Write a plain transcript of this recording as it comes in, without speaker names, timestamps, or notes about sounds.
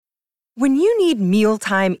When you need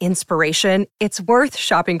mealtime inspiration, it's worth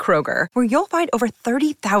shopping Kroger, where you'll find over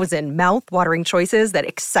 30,000 mouth-watering choices that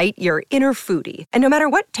excite your inner foodie. And no matter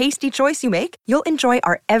what tasty choice you make, you'll enjoy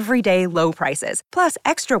our everyday low prices, plus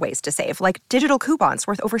extra ways to save, like digital coupons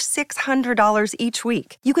worth over $600 each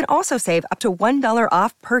week. You can also save up to $1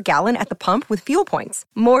 off per gallon at the pump with fuel points.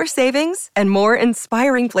 More savings and more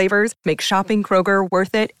inspiring flavors make shopping Kroger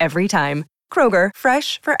worth it every time. Kroger,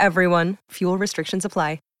 fresh for everyone. Fuel restrictions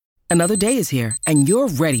apply. Another day is here, and you're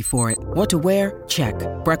ready for it. What to wear? Check.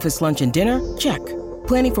 Breakfast, lunch, and dinner? Check.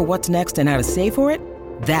 Planning for what's next and how to save for it?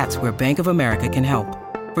 That's where Bank of America can help.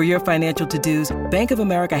 For your financial to-dos, Bank of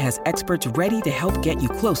America has experts ready to help get you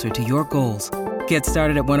closer to your goals. Get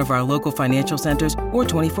started at one of our local financial centers or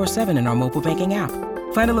 24/7 in our mobile banking app.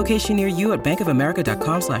 Find a location near you at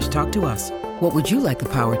bankofamerica.com/talktous. What would you like the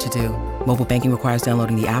power to do? Mobile banking requires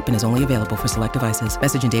downloading the app and is only available for select devices.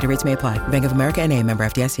 Message and data rates may apply. Bank of America N.A., member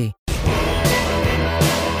FDIC.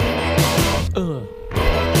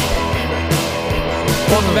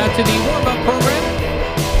 Welcome back to the warm-up program.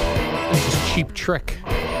 This is Cheap Trick. I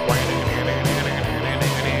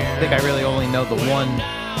think I really only know the one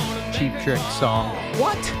Cheap Trick song.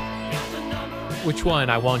 What? Which one?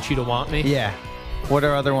 I Want You to Want Me? Yeah. What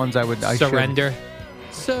are other ones I Surrender.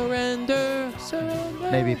 Surrender.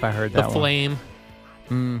 Surrender. Maybe if I heard that The Flame.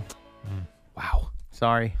 Wow.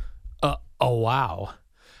 Sorry. Oh, wow.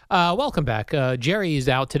 Welcome back. Jerry is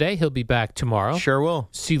out today. He'll be back tomorrow. Sure will.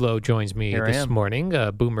 CeeLo joins me Here this morning.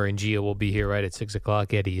 Boomer and Gia will be here right at 6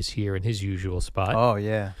 o'clock. Eddie is here in his usual spot. Oh,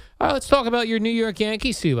 yeah. All right, let's talk about your New York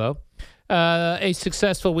Yankees, CeeLo. A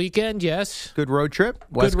successful weekend, yes. Good road trip.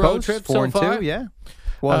 West Good road Coast, trip 4-2, so far. yeah.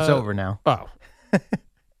 Well, it's over now. Oh.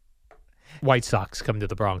 White Sox come to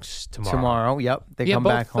the Bronx tomorrow. Tomorrow, yep. They come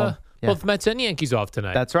back home. Both Mets and Yankees off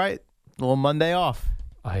tonight. That's right. A little Monday off.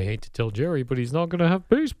 I hate to tell Jerry, but he's not going to have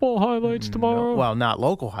baseball highlights tomorrow. No, well, not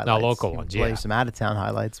local highlights. Not local ones, Play some out-of-town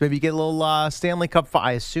highlights. Maybe you get a little Stanley Cup.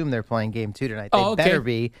 I assume they're playing Game 2 tonight. They better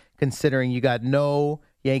be, considering you got no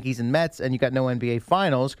Yankees and Mets, and you got no NBA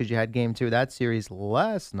Finals because you had Game 2 of that series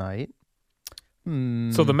last night.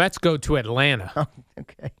 So the Mets go to Atlanta.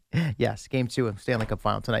 Okay. Yes, Game 2 of Stanley Cup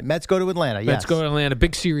Final tonight. Mets go to Atlanta, yes. Mets go to Atlanta.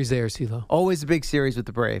 Big series there, CeeLo. Always a big series with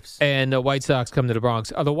the Braves. And the White Sox come to the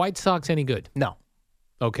Bronx. Are the White Sox any good? No.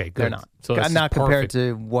 Okay, good. They're not. So not compared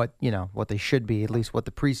to what they should be, at least what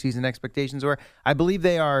the preseason expectations were. I believe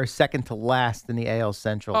they are second to last in the AL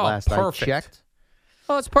Central last I checked.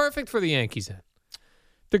 Oh, it's perfect for the Yankees then.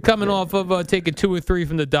 They're coming off of taking 2 or 3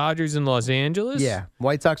 from the Dodgers in Los Angeles. Yeah.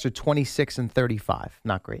 White Sox are 26-35.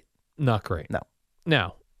 Not great. Not great. No.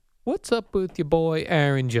 Now, what's up with your boy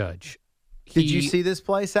Aaron Judge? Did you see this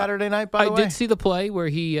play Saturday night, by the way? I did see the play where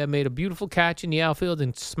he made a beautiful catch in the outfield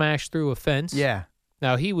and smashed through a fence. Yeah.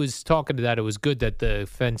 Now, he was talking to that. It was good that the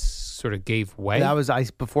fence sort of gave way. That was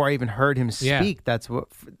before I even heard him speak. Yeah. That's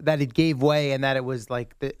that it gave way and that it was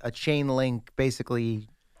like a chain link, basically,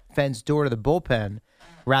 fence door to the bullpen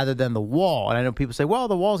rather than the wall. And I know people say, well,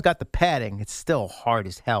 the wall's got the padding. It's still hard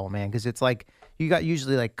as hell, man, because it's like you got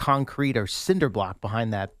usually like concrete or cinder block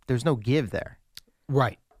behind that. There's no give there.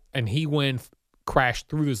 Right. And he crashed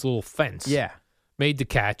through this little fence. Yeah. Made the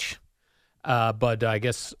catch. But I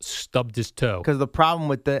guess stubbed his toe. Because the problem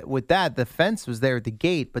with that, the fence was there at the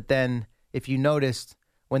gate, but then if you noticed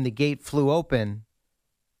when the gate flew open,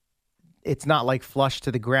 it's not like flush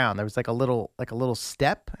to the ground. There was like a little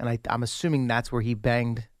step, and I'm assuming that's where he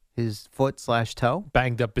banged his foot/toe.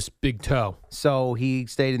 Banged up his big toe. So he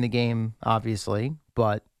stayed in the game, obviously,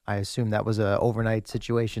 but I assume that was an overnight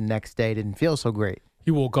situation. Next day didn't feel so great. He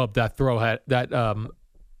woke up, that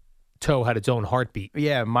toe had its own heartbeat.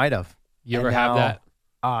 Yeah, might have. You ever have that?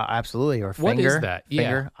 Absolutely. Or finger. What is that?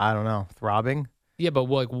 Finger. Yeah. I don't know. Throbbing. Yeah, but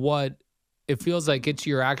what? It feels like it's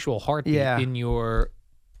your actual heartbeat in your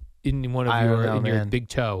big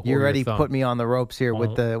toe. You already put me on the ropes here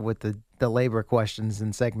with the labor questions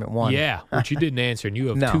in segment 1. Yeah, which you didn't answer, and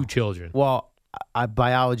you have 2 children. Well,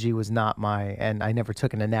 biology was not and I never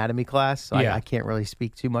took an anatomy class, so I can't really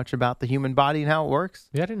speak too much about the human body and how it works.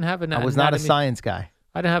 Yeah, I didn't have I was not a science guy.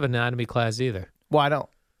 I didn't have an anatomy class either. Well, I don't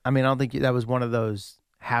think that was one of those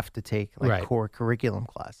have to take core curriculum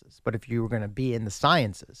classes. But if you were going to be in the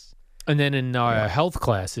sciences. And then in our health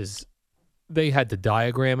classes, they had the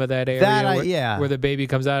diagram of that area where the baby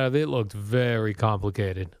comes out of. It looked very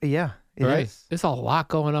complicated. Yeah, it is. There's a lot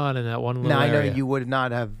going on in that one little area. Now, I know you would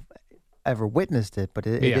not have ever witnessed it, but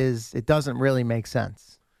it doesn't really make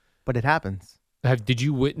sense. But it happens. Did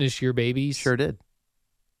you witness your babies? Sure did.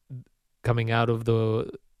 Coming out of the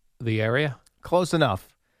area? Close enough.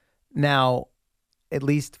 Now, at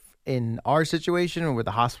least in our situation or with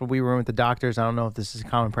the hospital we were in with the doctors, I don't know if this is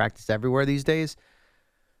common practice everywhere these days.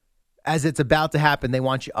 As it's about to happen, they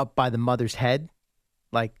want you up by the mother's head,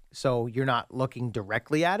 like so you're not looking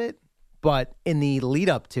directly at it. But in the lead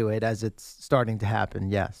up to it, as it's starting to happen,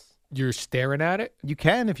 yes, you're staring at it. You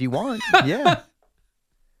can if you want. Yeah.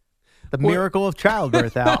 The miracle of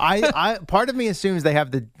childbirth, Al. I part of me assumes they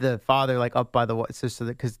have the father like up by the sister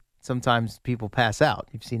because sometimes people pass out.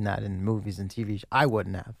 You've seen that in movies and TV. I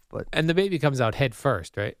wouldn't have, but and the baby comes out head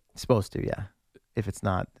first, right? It's supposed to, yeah. If it's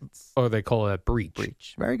not, it's or they call it a breech.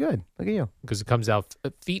 Breech. Very good. Look at you. Because it comes out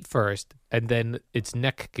feet first, and then its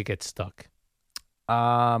neck gets stuck.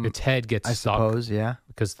 Its head gets stuck. I suppose, yeah.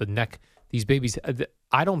 Because the neck, these babies,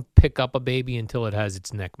 I don't pick up a baby until it has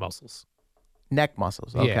its neck muscles. Neck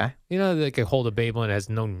muscles, okay. Yeah. You know, they can hold a baby and it has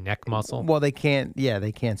no neck muscle. Well, they can't. Yeah,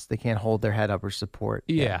 they can't hold their head up or support.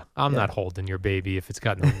 Yeah, I'm not holding your baby if it's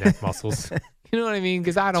got no neck muscles. You know what I mean?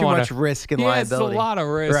 Because I don't want too much risk and liability. It's a lot of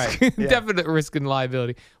risk. Right. Yeah. Definite risk and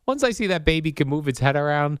liability. Once I see that baby can move its head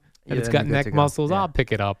around and it's got neck muscles, I'll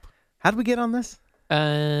pick it up. How did we get on this?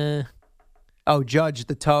 Judge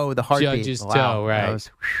the toe, the heartbeat. Judge's toe, right.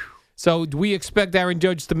 So do we expect Aaron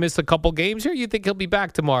Judge to miss a couple games here? You think he'll be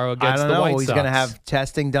back tomorrow against the White Sox? I don't know. He's going to have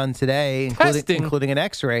testing done today, including an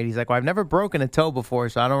X-ray. He's like, well, I've never broken a toe before,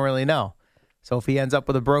 so I don't really know. So if he ends up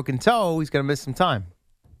with a broken toe, he's going to miss some time.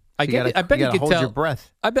 So I bet you could hold tell. Your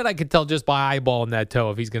breath. I bet I could tell just by eyeballing that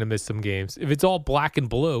toe if he's going to miss some games. If it's all black and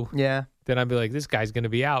blue, yeah, then I'd be like, this guy's going to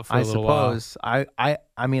be out for a little while.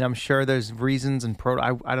 I mean, I'm sure there's reasons and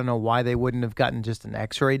I don't know why they wouldn't have gotten just an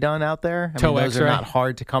X-ray done out there. I mean, those X-ray are not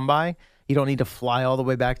hard to come by. You don't need to fly all the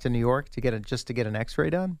way back to New York to get an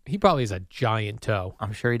X-ray done. He probably has a giant toe.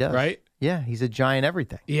 I'm sure he does. Right? Yeah, he's a giant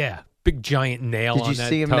everything. Yeah, big giant nail on that toe. Did you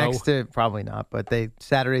see him next to? Probably not. But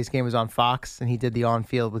Saturday's game was on Fox, and he did the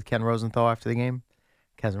on-field with Ken Rosenthal after the game.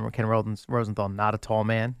 Ken Rosenthal, not a tall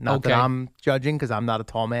man. Not that I'm judging because I'm not a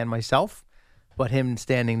tall man myself. But him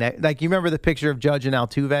standing there, like you remember the picture of Judge and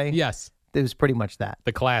Altuve? Yes, it was pretty much that.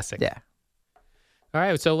 The classic. Yeah. All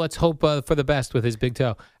right, so let's hope for the best with his big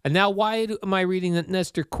toe. And now, why am I reading that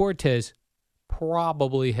Nestor Cortez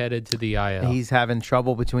probably headed to the IL? He's having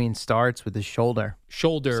trouble between starts with his shoulder.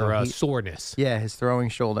 Soreness. Yeah, his throwing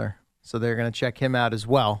shoulder. So they're going to check him out as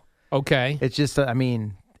well. Okay. It's just,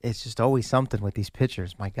 it's just always something with these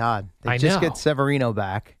pitchers. My God. They just get Severino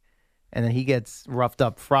back, and then he gets roughed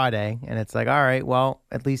up Friday, and it's like, all right, well,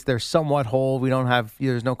 at least they're somewhat whole.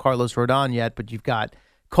 There's no Carlos Rodon yet, but you've got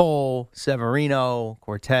Cole, Severino,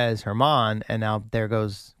 Cortez, Herman, and now there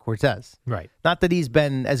goes Cortez. Right. Not that he's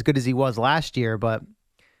been as good as he was last year, but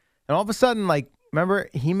and all of a sudden, like, remember,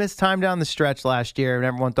 he missed time down the stretch last year, and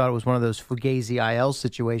everyone thought it was one of those Fugazi IL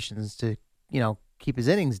situations to, keep his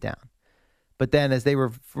innings down. But then as they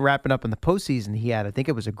were wrapping up in the postseason, he had, I think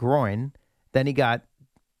it was a groin. Then he had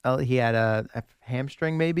a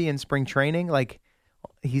hamstring maybe in spring training. Like,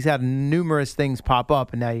 he's had numerous things pop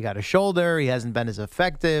up, and now you got a shoulder. He hasn't been as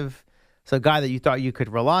effective. So a guy that you thought you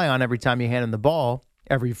could rely on every time you hand him the ball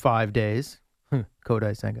every 5 days.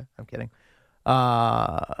 Kodai Senga. I'm kidding.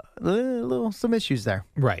 Some issues there.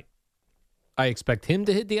 Right. I expect him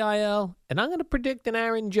to hit the IL, and I'm going to predict an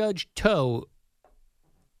Aaron Judge toe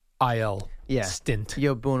IL stint.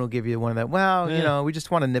 Yo Boone will give you one of that. Well, we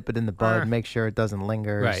just want to nip it in the bud, make sure it doesn't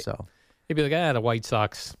linger. Right. So he'd be like, the White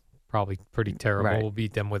Sox probably pretty terrible. Right. We'll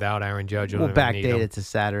beat them without Aaron Judge. We'll backdate it to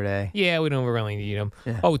Saturday. Yeah, we don't really need him.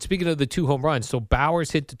 Yeah. Oh, speaking of the 2 home runs, so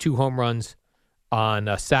Bowers hit the 2 home runs on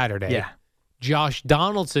Saturday. Yeah. Josh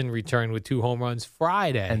Donaldson returned with 2 home runs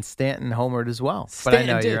Friday. And Stanton homered as well. But I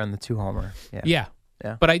know you're on the 2 homer. Yeah.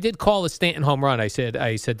 But I did call a Stanton home run. I said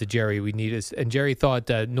to Jerry, we need this. And Jerry thought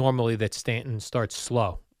normally that Stanton starts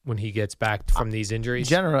slow when he gets back from these injuries.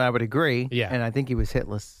 Generally, I would agree. Yeah. And I think he was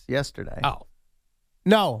hitless yesterday. Oh.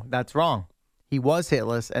 No, that's wrong. He was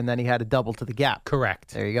hitless, and then he had a double to the gap.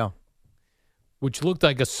 Correct. There you go. Which looked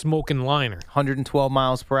like a smoking liner. 112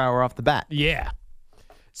 miles per hour off the bat. Yeah.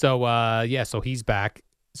 So, so he's back.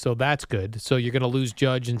 So that's good. So you're going to lose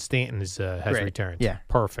Judge, and Stanton has returned. Yeah.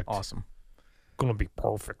 Perfect. Awesome. Going to be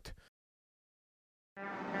perfect.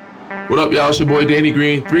 What up, y'all? It's your boy Danny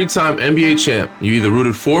Green, 3-time NBA champ. You either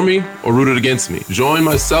rooted for me or rooted against me. Join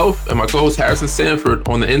myself and my co-host Harrison Sanford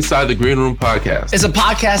on the Inside the Green Room podcast. It's a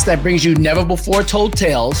podcast that brings you never-before-told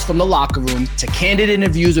tales from the locker room to candid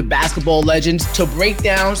interviews with basketball legends to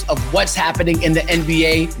breakdowns of what's happening in the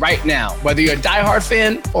NBA right now. Whether you're a diehard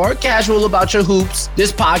fan or casual about your hoops,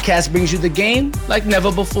 this podcast brings you the game like never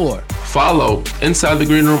before. Follow Inside the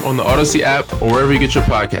Green Room on the Odyssey app or wherever you get your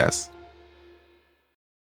podcasts.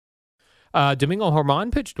 Domingo Germán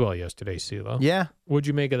pitched well yesterday, CeeLo. Yeah. What'd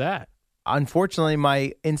you make of that? unfortunately,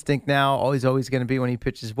 my instinct now always going to be when he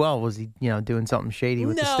pitches well was he, doing something shady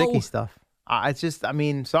with the sticky stuff. It's just,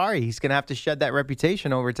 sorry, he's going to have to shed that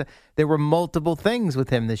reputation over time. There were multiple things with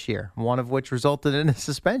him this year, one of which resulted in a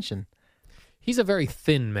suspension. He's a very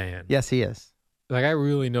thin man. Yes, he is. Like, I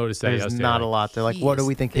really noticed that There's yesterday. not a lot there. Like, what do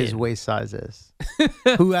we think his waist size is?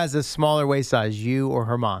 Who has a smaller waist size, you or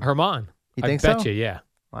Herman? Herman. You think I bet so? you, yeah.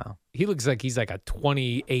 Wow. He looks like he's like a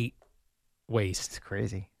 28 waist. It's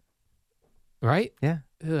crazy. Right? Yeah.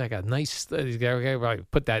 Like a nice, he's got to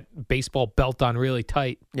put that baseball belt on really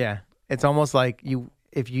tight. Yeah. It's almost like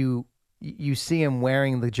if you see him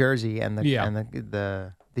wearing the jersey and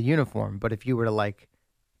the uniform, but if you were to like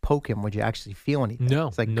poke him, would you actually feel anything? No,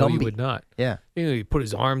 it's like no, Gumby. you would not. Yeah. He put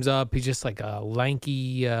his arms up. He's just like a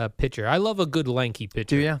lanky pitcher. I love a good lanky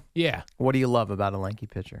pitcher. Do you? Yeah. What do you love about a lanky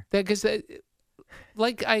pitcher? Because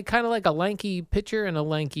I kind of like a lanky pitcher and a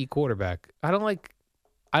lanky quarterback. I don't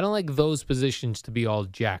like those positions to be all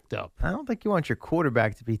jacked up. I don't think you want your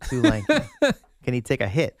quarterback to be too lanky. Can he take a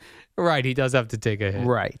hit? Right, he does have to take a hit.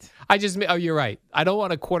 Right. You're right. I don't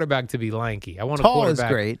want a quarterback to be lanky. I want Tall a quarterback.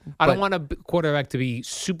 Is great. I don't want a quarterback to be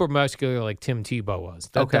super muscular like Tim Tebow was.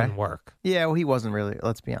 That doesn't work. Yeah, well, he wasn't really.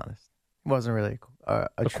 Let's be honest. He wasn't really a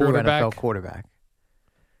true quarterback? NFL quarterback.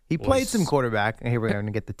 He played some quarterback. And here we're going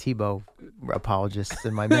to get the Tebow apologists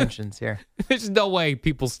in my mentions here. There's no way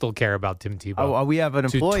people still care about Tim Tebow. Oh, we have an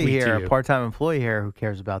employee tweet here, to you. a part-time employee here who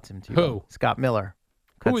cares about Tim Tebow. Who? Scott Miller.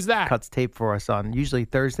 Who is that? Cuts tape for us on usually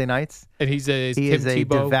Thursday nights. And he is a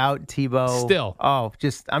Tebow? devout Tebow. Still. Oh,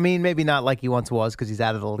 maybe not like he once was because he's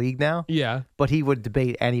out of the league now. Yeah. But he would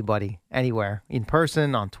debate anybody, anywhere, in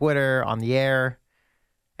person, on Twitter, on the air.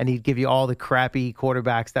 And he'd give you all the crappy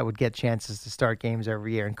quarterbacks that would get chances to start games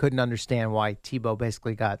every year and couldn't understand why Tebow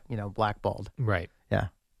basically got, blackballed. Right. Yeah.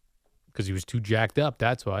 Because he was too jacked up.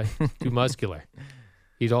 That's why. Too muscular.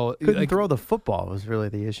 Couldn't throw the football was really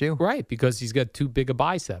the issue. Right, because he's got too big of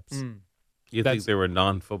biceps. You think there were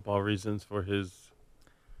non-football reasons for his?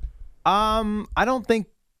 I don't think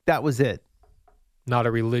that was it. Not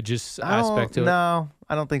a religious aspect to it? No,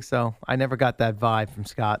 I don't think so. I never got that vibe from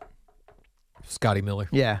Scott. Scotty Miller.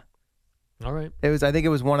 Yeah. All right. I think it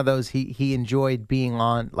was one of those he enjoyed being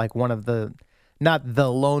on, like one of the, not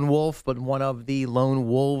the lone wolf, but one of the lone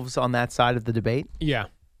wolves on that side of the debate. Yeah.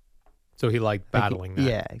 So he liked battling that.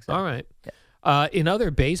 Yeah, exactly. All right. Yeah. In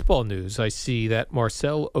other baseball news, I see that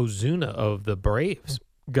Marcell Ozuna of the Braves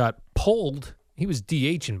got pulled. He was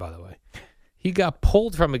DHing, by the way. He got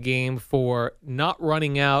pulled from a game for not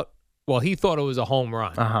running out. Well, he thought it was a home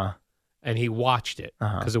run. Uh-huh. And he watched it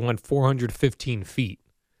because it went 415 feet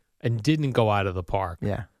and didn't go out of the park.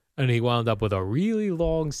 Yeah. And he wound up with a really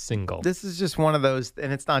long single. This is just one of those,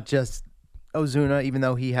 and it's not just Ozuna, even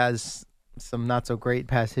though he has some not so great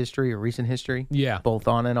past history or recent history. Yeah. Both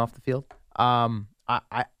on and off the field.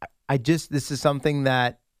 This is something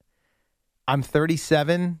that I'm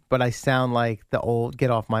 37, but I sound like the old,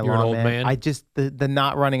 get off my You're lawn, an old man. I just, the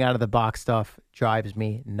not running out of the box stuff drives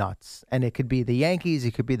me nuts. And it could be the Yankees,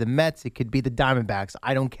 it could be the Mets, it could be the Diamondbacks.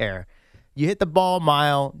 I don't care. You hit the ball a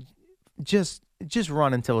mile, just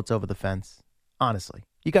run until it's over the fence. Honestly,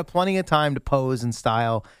 you got plenty of time to pose and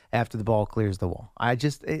style after the ball clears the wall.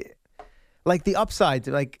 Like the upside,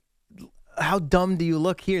 like how dumb do you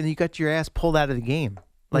look here? And you got your ass pulled out of the game.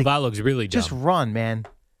 Like that looks really dumb. Just run, man.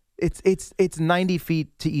 It's 90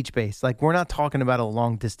 feet to each base. Like we're not talking about a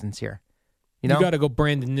long distance here. You know, you got to go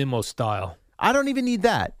Brandon Nimmo style. I don't even need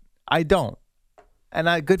that. I don't.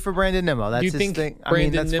 And good for Brandon Nimmo. That's Do you his think thing.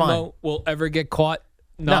 Brandon that's Nimmo fine. will ever get caught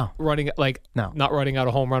not running out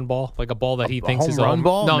a home run ball, like a ball that he thinks is a home run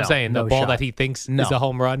ball? No, I'm No, saying the no ball shot. that he thinks No. is a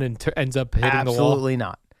home run and ends up hitting the wall. Absolutely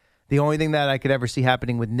not. The only thing that I could ever see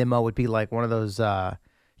happening with Nimmo would be like one of those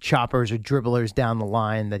choppers or dribblers down the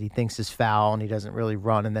line that he thinks is foul and he doesn't really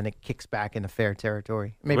run, and then it kicks back into fair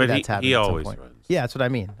territory. Maybe But that's happening he at some always point. runs. Yeah, that's what I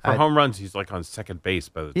mean. For home runs, he's like on second base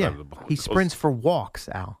by the time the ball he goes. sprints for walks,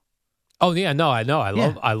 Al. Oh yeah, no, I know.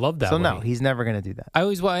 I love that. So when no, he's never going to do that. I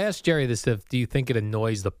asked Jerry this: do you think it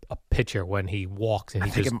annoys a pitcher when he walks and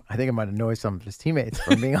he just I think it might annoy some of his teammates,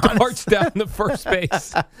 for being honest. darts down the first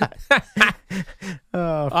base?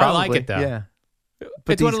 I like it though. Yeah.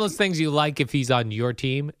 It's one of those things you like if he's on your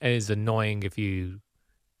team, and is annoying if you're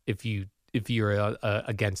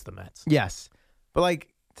against the Mets. Yes, but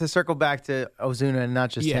like to circle back to Ozuna and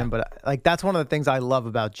not just him, but like that's one of the things I love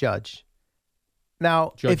about Judge.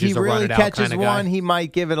 Now, Judge if he is a really run-it-out catches kinda one, guy. he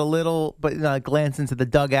might give it a little, but glance into the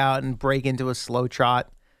dugout and break into a slow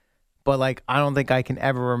trot. But like, I don't think I can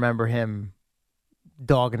ever remember him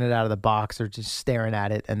dogging it out of the box or just staring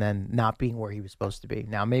at it and then not being where he was supposed to be.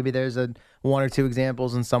 Now, maybe there's one or two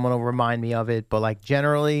examples and someone will remind me of it, but like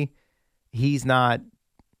generally, he's not,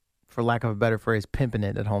 for lack of a better phrase, pimping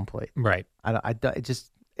it at home plate. Right.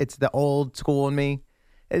 It's the old school in me.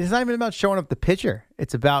 It's not even about showing up the pitcher.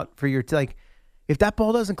 It's about for your like, if that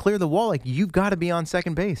ball doesn't clear the wall, like you've got to be on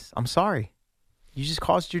second base. I'm sorry. You just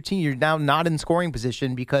cost your team. You're now not in scoring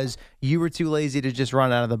position because you were too lazy to just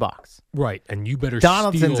run out of the box. Right. And you better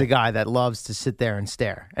Donaldson's steal. a guy that loves to sit there and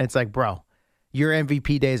stare. And it's like, bro, your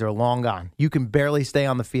MVP days are long gone. You can barely stay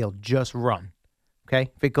on the field. Just run.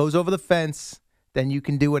 Okay? If it goes over the fence, then you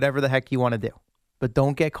can do whatever the heck you want to do. But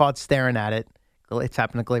don't get caught staring at it. It's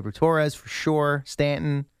happened to Gleyber Torres for sure.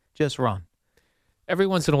 Stanton, just run. Every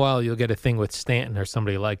once in a while, you'll get a thing with Stanton or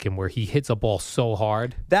somebody like him where he hits a ball so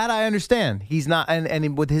hard. That I understand. He's not,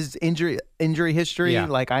 and with his injury history,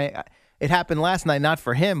 it happened last night, not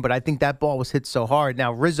for him, but I think that ball was hit so hard.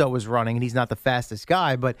 Now, Rizzo was running, and he's not the fastest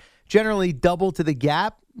guy, but generally double to the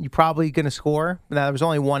gap, you're probably going to score. Now, there was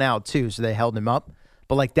only one out, too, so they held him up.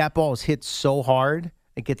 But, like, that ball was hit so hard,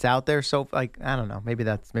 it gets out there. So, like, I don't know. Maybe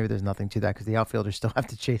there's nothing to that because the outfielders still have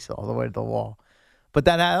to chase it all the way to the wall. But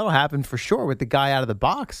that'll happen for sure with the guy out of the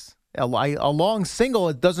box. A long single,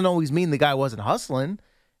 it doesn't always mean the guy wasn't hustling.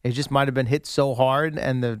 It just might have been hit so hard,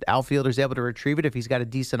 and the outfielder's able to retrieve it if he's got a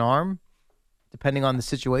decent arm. Depending on the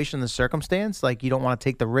situation, the circumstance, like you don't want to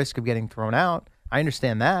take the risk of getting thrown out. I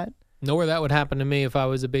understand that. Know where that would happen to me if I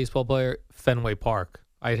was a baseball player? Fenway Park.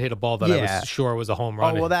 I'd hit a ball that I was sure was a home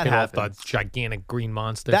run. Oh, well, that hit happens. off the gigantic green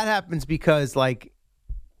monster. That happens because, like,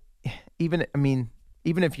 even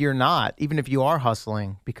if you are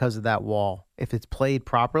hustling because of that wall, if it's played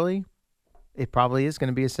properly, it probably is going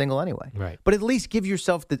to be a single anyway. Right. But at least give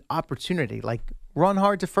yourself the opportunity. Like, run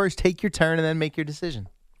hard to first, take your turn, and then make your decision.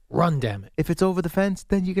 Run, damn it. If it's over the fence,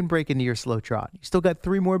 then you can break into your slow trot. You still got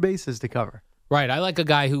 3 more bases to cover. Right. I like a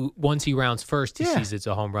guy who, once he rounds first, he sees it's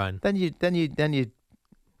a home run. Then you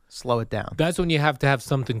slow it down. That's when you have to have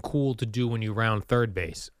something cool to do when you round third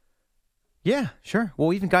base. Yeah, sure.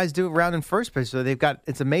 Well, even guys do it round in first base, so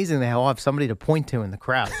it's amazing they all have somebody to point to in the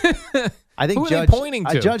crowd. I think Who are Judge, they pointing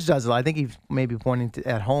to? Judge does it. I think he's maybe pointing to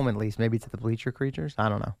at home at least, maybe to the bleacher creatures. I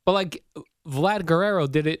don't know. But like Vlad Guerrero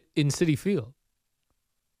did it in Citi Field.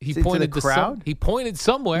 He To pointed the crowd. He pointed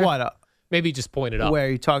somewhere. What? Maybe he just pointed up. Where are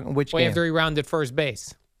you talking? Which Way game? after he rounded first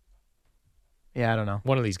base. Yeah, I don't know.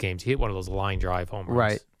 One of these games, he hit one of those line drive home runs.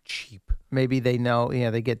 Right. Cheap. Maybe they know. Yeah,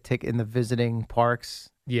 they get in the visiting parks.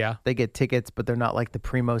 Yeah. They get tickets, but they're not like the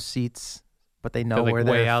primo seats. But they know They're, like, where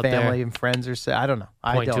way their out family there. and friends are. I don't know.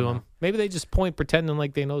 I Point don't to know. him. Maybe they just point pretending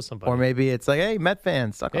like they know somebody. Or maybe it's like, hey, Met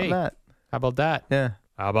fans, suck on Hey. that. How about that? Yeah.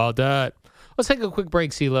 How about that? Let's take a quick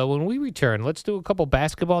break, CeeLo. When we return, let's do a couple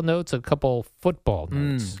basketball notes, a couple football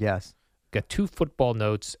notes. Yes. Got 2 football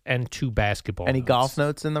notes and 2 basketball Any notes. golf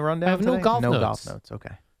notes in the rundown? I have no today? golf No notes. golf notes.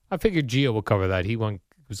 Okay. I figured Gio would cover that. He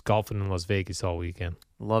was golfing in Las Vegas all weekend.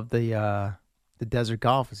 Love the desert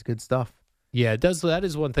golf. It's good stuff. Yeah, it does. That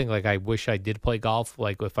is one thing. Like, I wish I did play golf.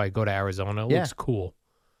 Like, if I go to Arizona, it Yeah. looks cool.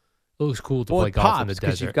 It looks cool to Well, play it golf pops in the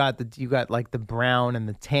because desert. you got like the brown and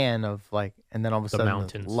the tan of like, and then all of a The sudden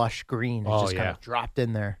mountains. the lush green is Oh, just kind yeah. of dropped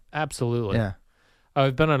in there. Absolutely. Yeah.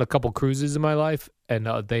 I've been on a couple cruises in my life, and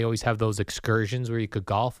they always have those excursions where you could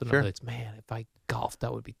golf. And Sure. I'm like, man, if I golfed,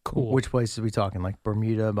 that would be cool. Which places are we talking? Like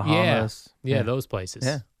Bermuda, Yeah. Bahamas? Yeah, those places.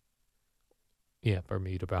 Yeah. Yeah,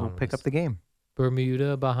 Bermuda, Bahamas. We'll pick up the game.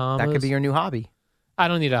 Bermuda, Bahamas. That could be your new hobby. I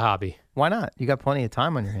don't need a hobby. Why not? You got plenty of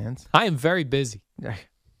time on your hands. I am very busy.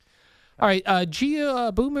 All right,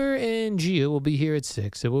 Boomer and Gia will be here at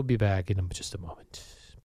 6, so we'll be back in just a moment.